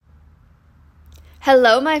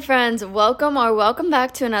Hello, my friends. Welcome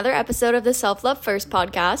back to another episode of the Self Love First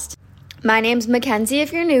podcast. My name's Kenzie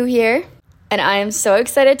if you're new here, and I am so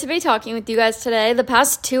excited to be talking with you guys today. The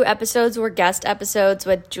past 2 episodes were guest episodes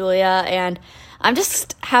with Julia, and I'm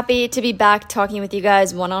just happy to be back talking with you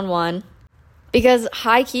guys one-on-one. Because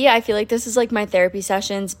high-key, I feel like this is like my therapy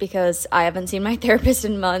sessions because I haven't seen my therapist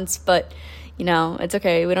in months, but, it's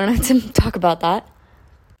okay. We don't have to talk about that.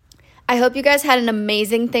 I hope you guys had an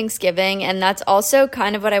amazing Thanksgiving, and that's also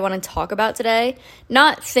kind of what I want to talk about today.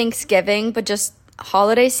 Not Thanksgiving, but just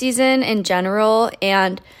holiday season in general,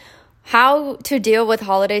 and how to deal with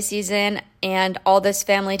holiday season and all this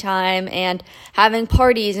family time and having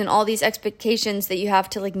parties and all these expectations that you have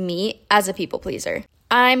to meet as a people pleaser.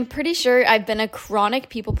 I'm pretty sure I've been a chronic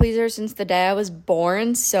people pleaser since the day I was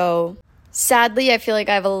born, so sadly I feel like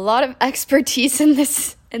I have a lot of expertise in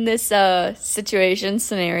this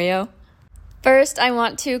scenario. First, I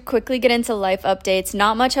want to quickly get into life updates.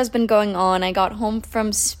 Not much has been going on. I got home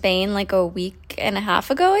from Spain like a week and a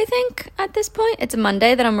half ago, I think, at this point. It's a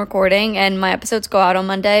Monday that I'm recording, and my episodes go out on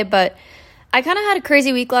Monday, but I kind of had a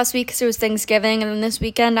crazy week last week because it was Thanksgiving, and then this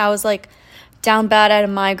weekend I was down bad, I had a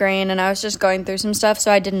migraine, and I was just going through some stuff,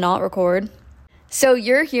 so I did not record. So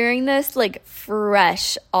you're hearing this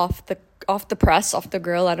fresh off the press, off the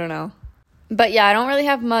grill, I don't know. But yeah, I don't really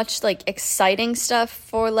have much exciting stuff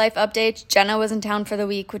for life updates. Jenna was in town for the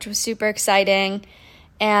week, which was super exciting.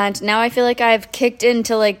 And now I feel like I've kicked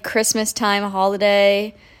into Christmas time,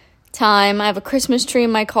 holiday time. I have a Christmas tree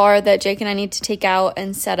in my car that Jake and I need to take out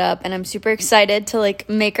and set up. And I'm super excited to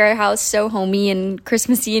make our house so homey and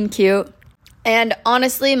Christmassy and cute. And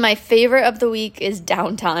honestly, my favorite of the week is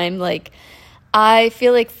downtime. I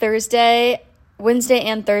feel like Wednesday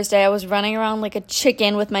and Thursday, I was running around like a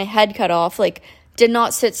chicken with my head cut off, did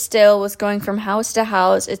not sit still, was going from house to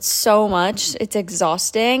house. It's so much. It's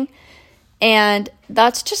exhausting. And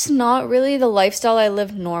that's just not really the lifestyle I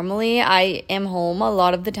live normally. I am home a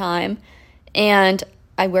lot of the time, and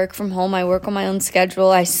I work from home. I work on my own schedule.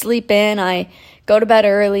 I sleep in. I go to bed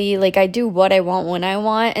early. I do what I want when I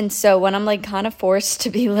want. And so when I'm kind of forced to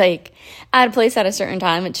be at a place at a certain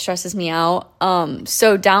time, it stresses me out.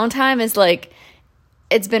 So downtime is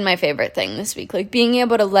it's been my favorite thing this week. Being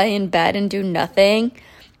able to lay in bed and do nothing,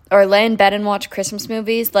 or lay in bed and watch Christmas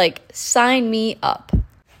movies, sign me up.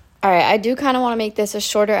 All right, I do kind of want to make this a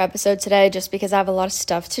shorter episode today just because I have a lot of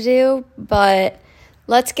stuff to do, but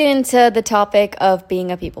let's get into the topic of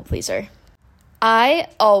being a people pleaser. I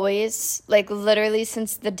always, literally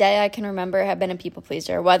since the day I can remember, have been a people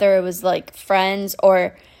pleaser, whether it was friends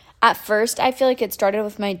or... At first, I feel like it started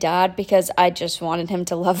with my dad because I just wanted him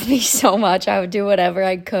to love me so much. I would do whatever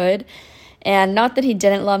I could. And not that he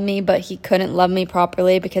didn't love me, but he couldn't love me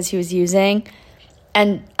properly because he was using.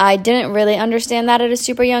 And I didn't really understand that at a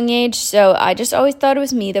super young age. So I just always thought it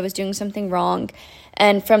was me that was doing something wrong.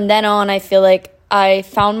 And from then on, I feel like I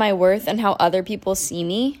found my worth in how other people see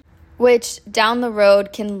me, which down the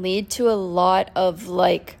road can lead to a lot of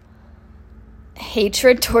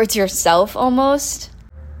hatred towards yourself almost.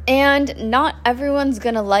 And not everyone's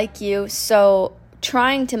gonna like you, so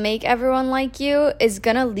trying to make everyone like you is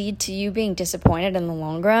gonna lead to you being disappointed in the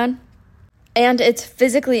long run. And it's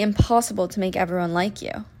physically impossible to make everyone like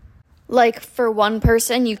you. For one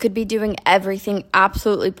person, you could be doing everything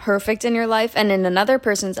absolutely perfect in your life, and in another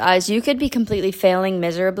person's eyes, you could be completely failing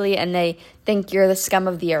miserably, and they think you're the scum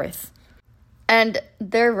of the earth. And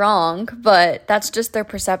they're wrong, but that's just their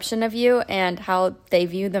perception of you and how they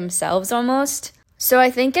view themselves almost. So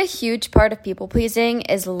I think a huge part of people pleasing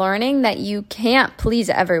is learning that you can't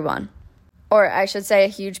please everyone. Or I should say a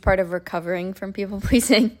huge part of recovering from people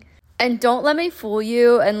pleasing. And don't let me fool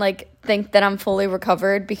you and think that I'm fully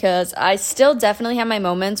recovered, because I still definitely have my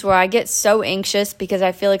moments where I get so anxious because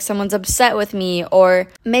I feel like someone's upset with me, or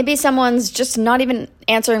maybe someone's just not even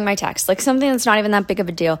answering my text, something that's not even that big of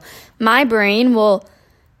a deal. My brain will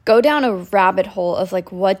go down a rabbit hole of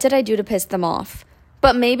what did I do to piss them off?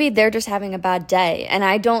 But maybe they're just having a bad day, and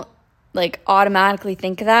I don't, automatically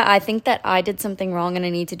think that. I think that I did something wrong and I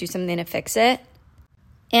need to do something to fix it.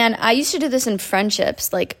 And I used to do this in friendships,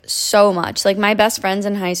 so much. My best friends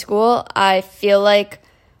in high school, I feel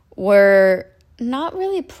were not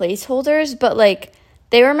really placeholders, but,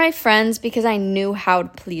 they were my friends because I knew how to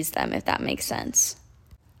please them, if that makes sense.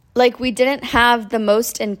 We didn't have the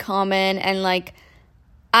most in common, and,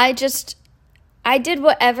 I did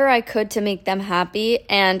whatever I could to make them happy,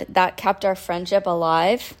 and that kept our friendship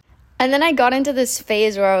alive. And then I got into this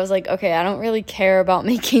phase where I was okay, I don't really care about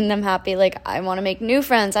making them happy. I want to make new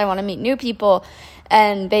friends. I want to meet new people.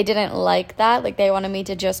 And they didn't like that. They wanted me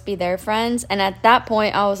to just be their friends. And at that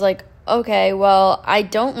point, I was okay, well, I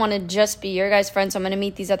don't want to just be your guys' friend, so I'm going to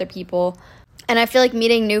meet these other people. And I feel like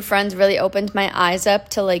meeting new friends really opened my eyes up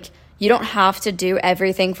to, like, you don't have to do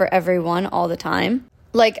everything for everyone all the time.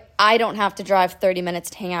 Like, I don't have to drive 30 minutes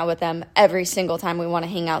to hang out with them every single time we want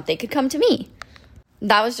to hang out. They could come to me.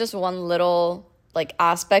 That was just one little, like,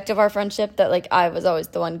 aspect of our friendship that, like, I was always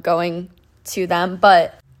the one going to them.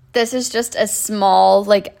 But this is just a small,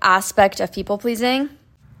 like, aspect of people-pleasing.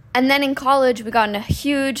 And then in college, we got in a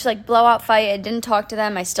huge, like, blowout fight. I didn't talk to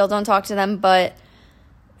them. I still don't talk to them. But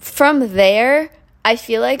from there, I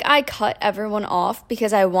feel like I cut everyone off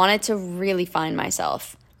because I wanted to really find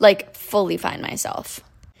myself. Like, fully find myself.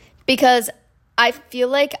 Because I feel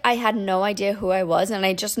like I had no idea who I was, and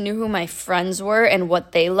I just knew who my friends were and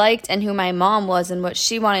what they liked, and who my mom was and what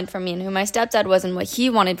she wanted from me, and who my stepdad was and what he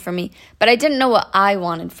wanted from me. But I didn't know what I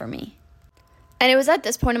wanted from me. And it was at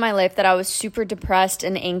this point in my life that I was super depressed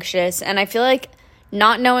and anxious, and I feel like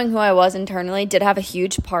not knowing who I was internally did have a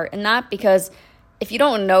huge part in that, because if you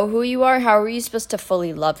don't know who you are, how are you supposed to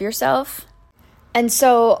fully love yourself? And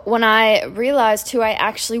so when I realized who I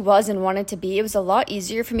actually was and wanted to be, it was a lot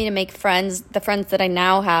easier for me to make friends, the friends that I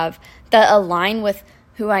now have, that align with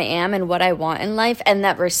who I am and what I want in life, and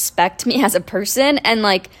that respect me as a person. And,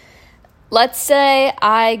 like, let's say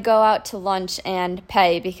I go out to lunch and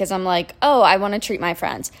pay because I'm like, oh, I want to treat my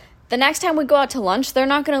friends. The next time we go out to lunch, they're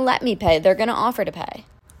not going to let me pay. They're going to offer to pay.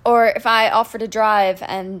 Or if I offer to drive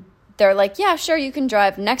and they're like, yeah, sure, you can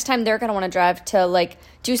drive. Next time they're going to want to drive to, like,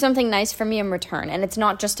 do something nice for me in return. And it's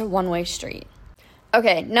not just a one-way street.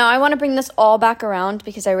 Okay, now I want to bring this all back around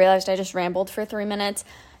because I realized I just rambled for 3 minutes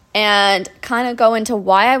and kind of go into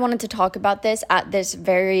why I wanted to talk about this at this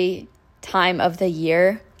very time of the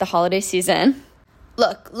year, the holiday season.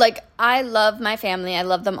 Look, like, I love my family. I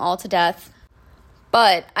love them all to death.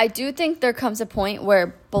 But I do think there comes a point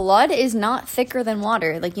where blood is not thicker than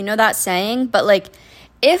water. Like, you know that saying? But, like,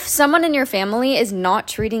 if someone in your family is not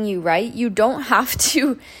treating you right, you don't have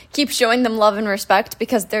to keep showing them love and respect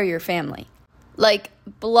because they're your family. Like,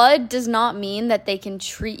 blood does not mean that they can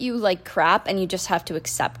treat you like crap and you just have to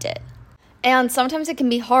accept it. And sometimes it can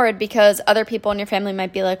be hard because other people in your family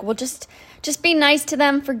might be like, well, just be nice to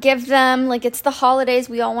them, forgive them. Like, it's the holidays,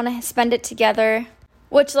 we all want to spend it together.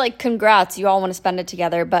 Which, like, congrats, you all want to spend it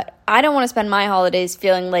together. But I don't want to spend my holidays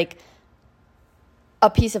feeling like a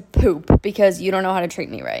piece of poop because you don't know how to treat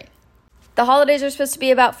me right. The holidays are supposed to be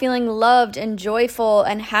about feeling loved and joyful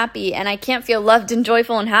and happy, and I can't feel loved and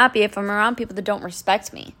joyful and happy if I'm around people that don't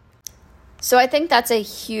respect me. So I think that's a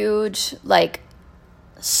huge, like,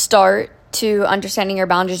 start to understanding your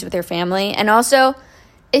boundaries with your family. And also,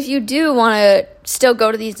 if you do want to still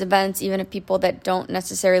go to these events, even if people that don't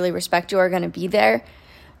necessarily respect you are going to be there,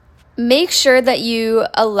 make sure that you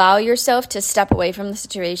allow yourself to step away from the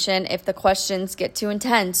situation if the questions get too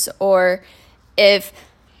intense or if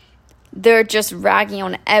they're just ragging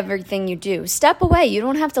on everything you do. Step away. You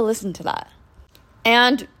don't have to listen to that.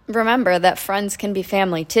 And remember that friends can be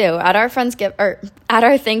family too. At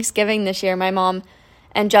our Thanksgiving this year, my mom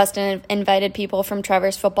and Justin invited people from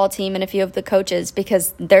Trevor's football team and a few of the coaches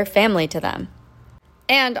because they're family to them.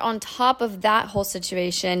 And on top of that whole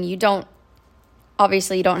situation, you don't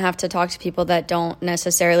have to talk to people that don't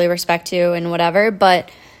necessarily respect you and whatever.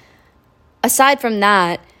 But aside from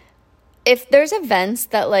that, if there's events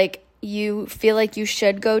that, like, you feel like you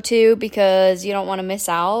should go to because you don't want to miss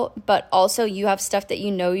out, but also you have stuff that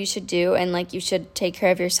you know you should do and, like, you should take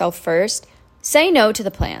care of yourself first, say no to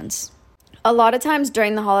the plans. A lot of times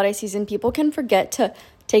during the holiday season, people can forget to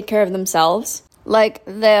take care of themselves. Like,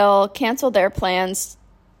 they'll cancel their plans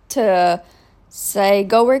to say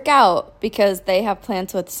go work out because they have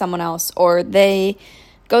plans with someone else, or they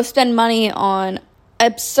go spend money on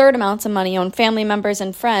absurd amounts of money on family members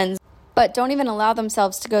and friends, but don't even allow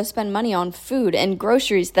themselves to go spend money on food and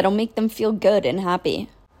groceries that'll make them feel good and happy.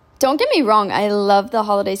 Don't get me wrong, I love the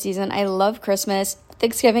holiday season. I love Christmas.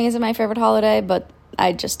 Thanksgiving isn't my favorite holiday, but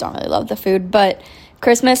I just don't really love the food. But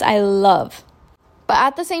Christmas, I love. But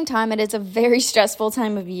at the same time, it is a very stressful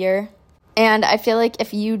time of year. And I feel like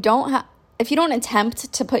if you don't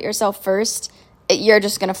attempt to put yourself first, you're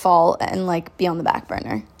just going to fall and, like, be on the back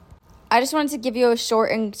burner. I just wanted to give you a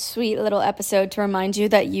short and sweet little episode to remind you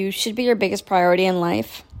that you should be your biggest priority in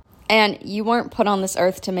life. And you weren't put on this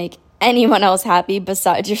earth to make anyone else happy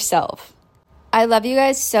besides yourself. I love you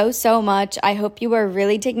guys so, so much. I hope you are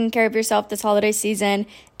really taking care of yourself this holiday season,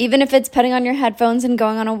 even if it's putting on your headphones and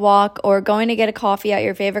going on a walk or going to get a coffee at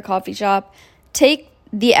your favorite coffee shop. Take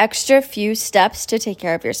the extra few steps to take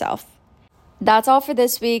care of yourself. That's all for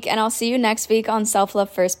this week, and I'll see you next week on Self Love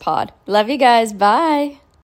First Pod. Love you guys. Bye.